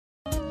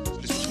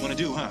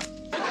do, huh?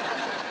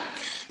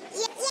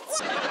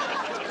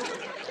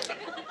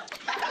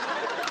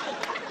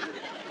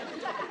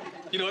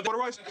 You know what that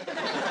was?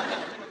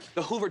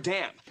 The Hoover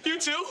Dam. You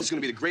too? This is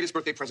going to be the greatest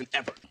birthday present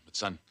ever. But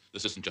son,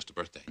 this isn't just a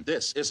birthday.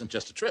 This isn't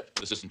just a trip.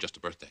 This isn't just a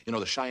birthday. You know,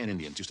 the Cheyenne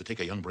Indians used to take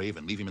a young brave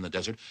and leave him in the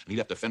desert, and he'd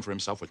have to fend for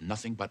himself with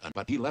nothing but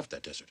he left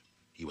that desert.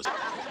 He was... I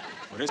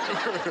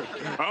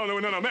don't know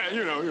none of that,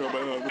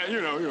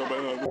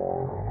 but...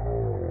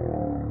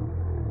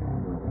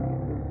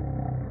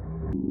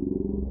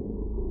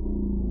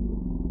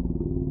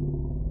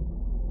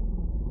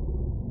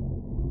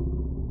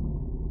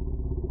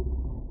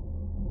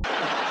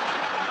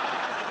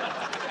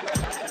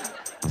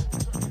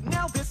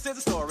 Is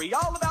a story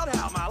all about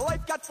how my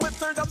life got flipped,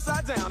 turned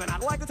upside down, and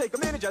I'd like to take a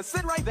minute, just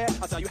sit right there.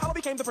 I'll tell you how I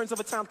became the prince of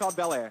a town called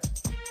Bel Air.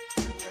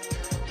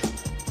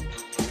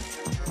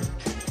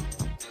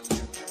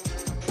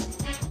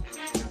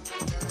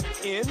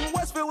 In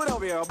West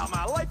Philadelphia,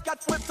 my life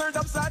got flipped, turned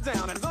upside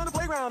down, and on the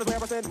playground is where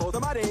I spent most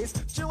of my days,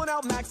 chilling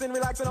out, maxing,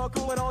 relaxing, all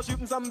cool and all,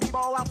 shooting some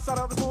b-ball outside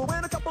of the school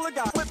when a couple of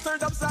guys flipped,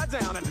 turned upside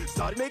down, and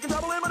started making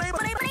trouble in my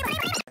neighborhood.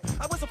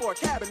 I whistled for a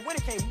cab, and when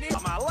it came near,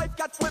 my life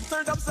got flipped,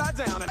 turned upside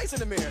down, and ice in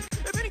the mirror.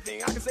 If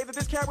anything, I could say that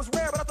this cab was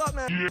rare, but I thought,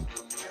 man,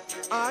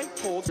 I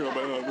pulled.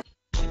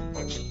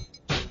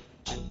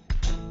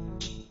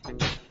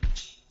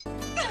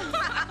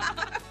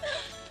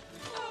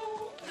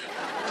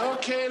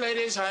 Okay,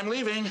 ladies, I'm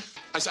leaving.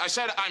 I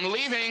said I'm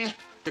leaving.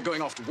 You're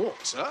going off to war,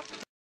 sir.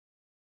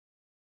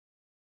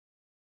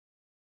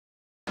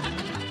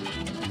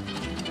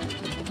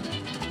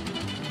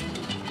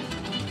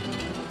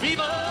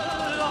 Viva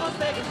Las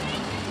Vegas!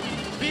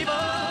 Viva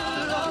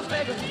Las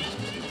Vegas!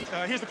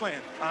 Here's the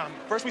plan.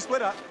 First we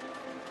split up.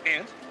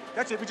 And?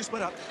 That's it, we just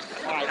split up.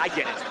 All right, I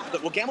get it.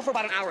 Look, we'll gamble for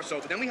about an hour or so,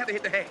 but then we have to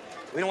hit the hay.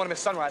 We don't want to miss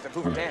sunrise at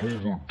Hoover Dam.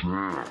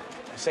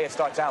 They say it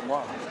starts out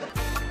long.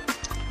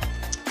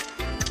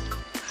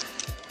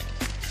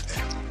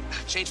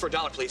 Change for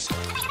 $1, please.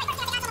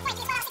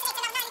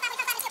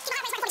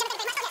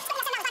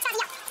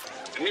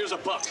 And here's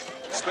 $1.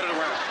 Spin it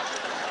around.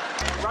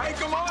 Right,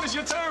 come on, it's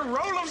your turn.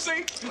 Roll them,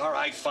 see? All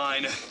right,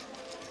 fine.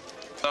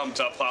 Thumb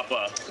to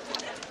Papa.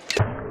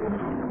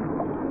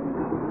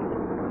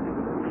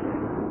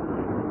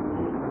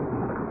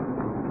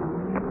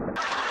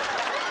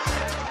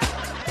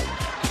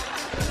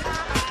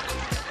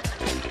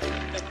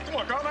 Come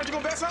on, Carl, aren't you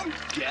gonna bet something?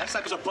 Yes,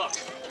 that was $1.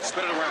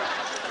 Spin it around.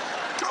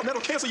 Carl,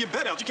 that'll cancel your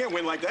bet out. You can't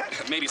win like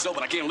that. Maybe so,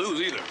 but I can't lose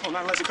either. Oh,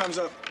 not unless it comes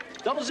up.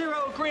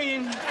 00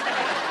 green.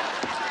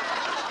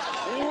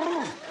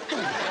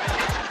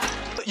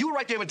 You were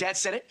right there when Dad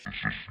said it.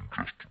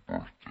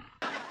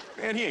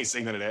 Man, he ain't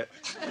saying none of that.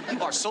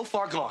 You are so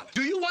far gone.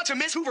 Do you want to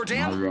miss Hoover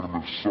Dam? I want to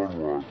miss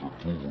sunrise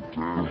at Hoover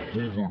Dam.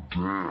 Hoover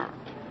Dam.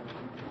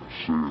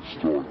 Say it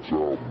starts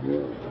out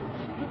long.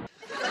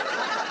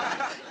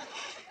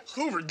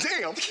 Hoover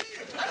Dam?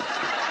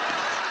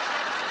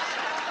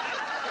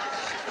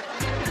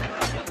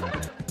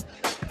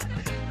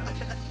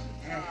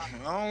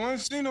 I don't want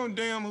to see no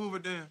damn Hoover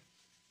Dam.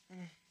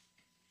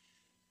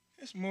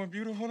 It's more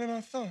beautiful than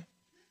I thought.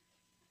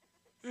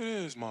 It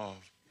is,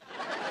 Mauve.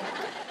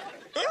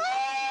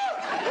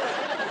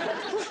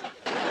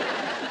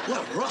 What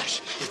a rush.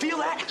 You feel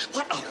that?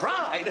 What a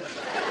ride.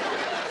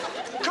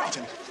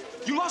 Carlton,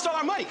 you lost all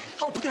our money.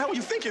 Oh, what the hell were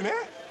you thinking,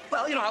 man?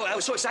 Well, you know, I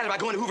was so excited about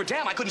going to Hoover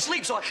Dam, I couldn't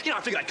sleep, so, I figured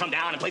I'd come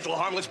down and play for a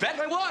harmless bet,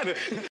 and I won.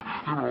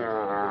 I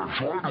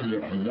tried to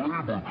walk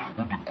away,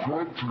 but the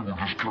crab table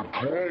just kept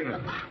calling me.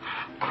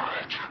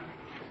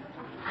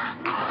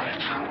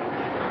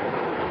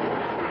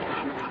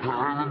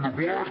 And then the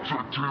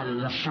blackjack table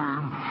was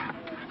saying,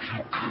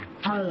 you can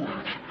do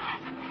it.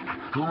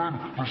 And then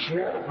the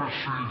slot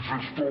machines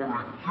just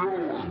started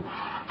yelling,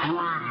 hey, you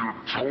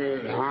tall,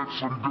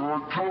 handsome guy,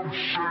 come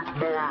shake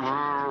my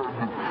hand.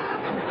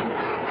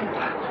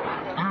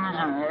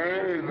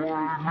 These are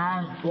all my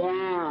new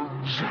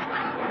friends.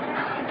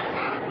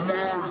 My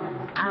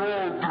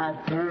God, they're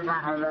pumping a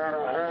lot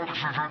of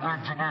oxygen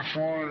into this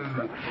room.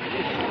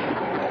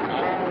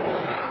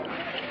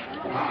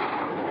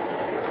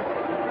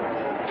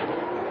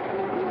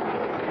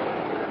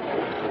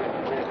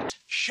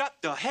 Shut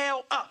the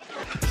hell up.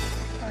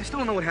 I still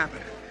don't know what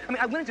happened. I mean,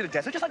 I went into the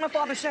desert just like my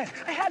father said.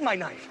 I had my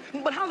knife.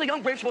 But how's a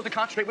young brave supposed to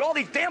concentrate with all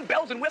these damn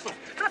bells and whistles?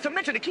 Not to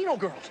mention the Keno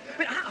girls. I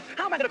mean,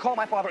 how am I going to call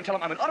my father and tell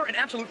him I'm an utter and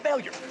absolute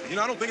failure? You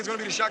know, I don't think it's going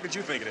to be the shock that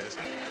you think it is.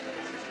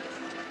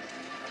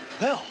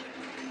 Well,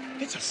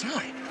 it's a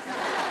sign.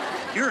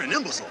 You're an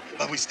imbecile,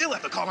 but we still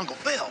have to call Uncle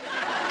Phil.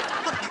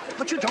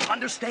 But you don't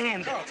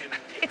understand. Carlton.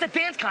 It's a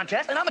dance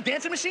contest, and I'm a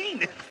dancing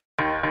machine.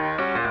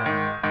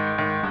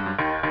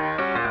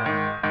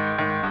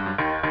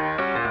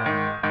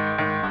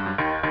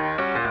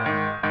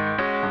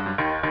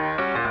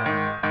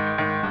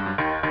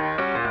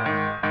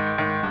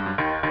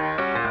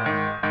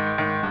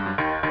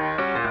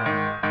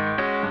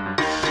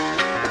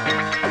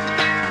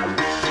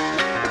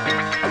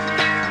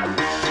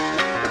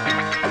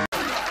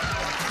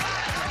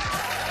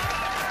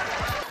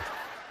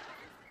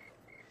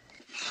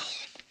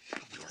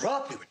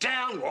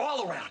 We were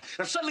all around.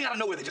 And suddenly out of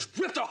nowhere, they just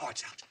ripped our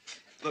hearts out.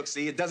 Look,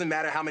 see, it doesn't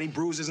matter how many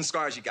bruises and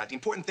scars you got. The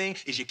important thing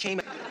is you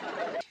came...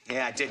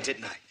 Yeah, I did,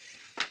 didn't I?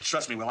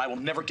 Trust me, Will, I will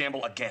never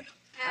gamble again.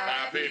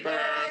 Happy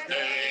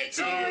birthday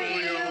to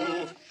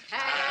you.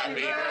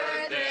 Happy birthday.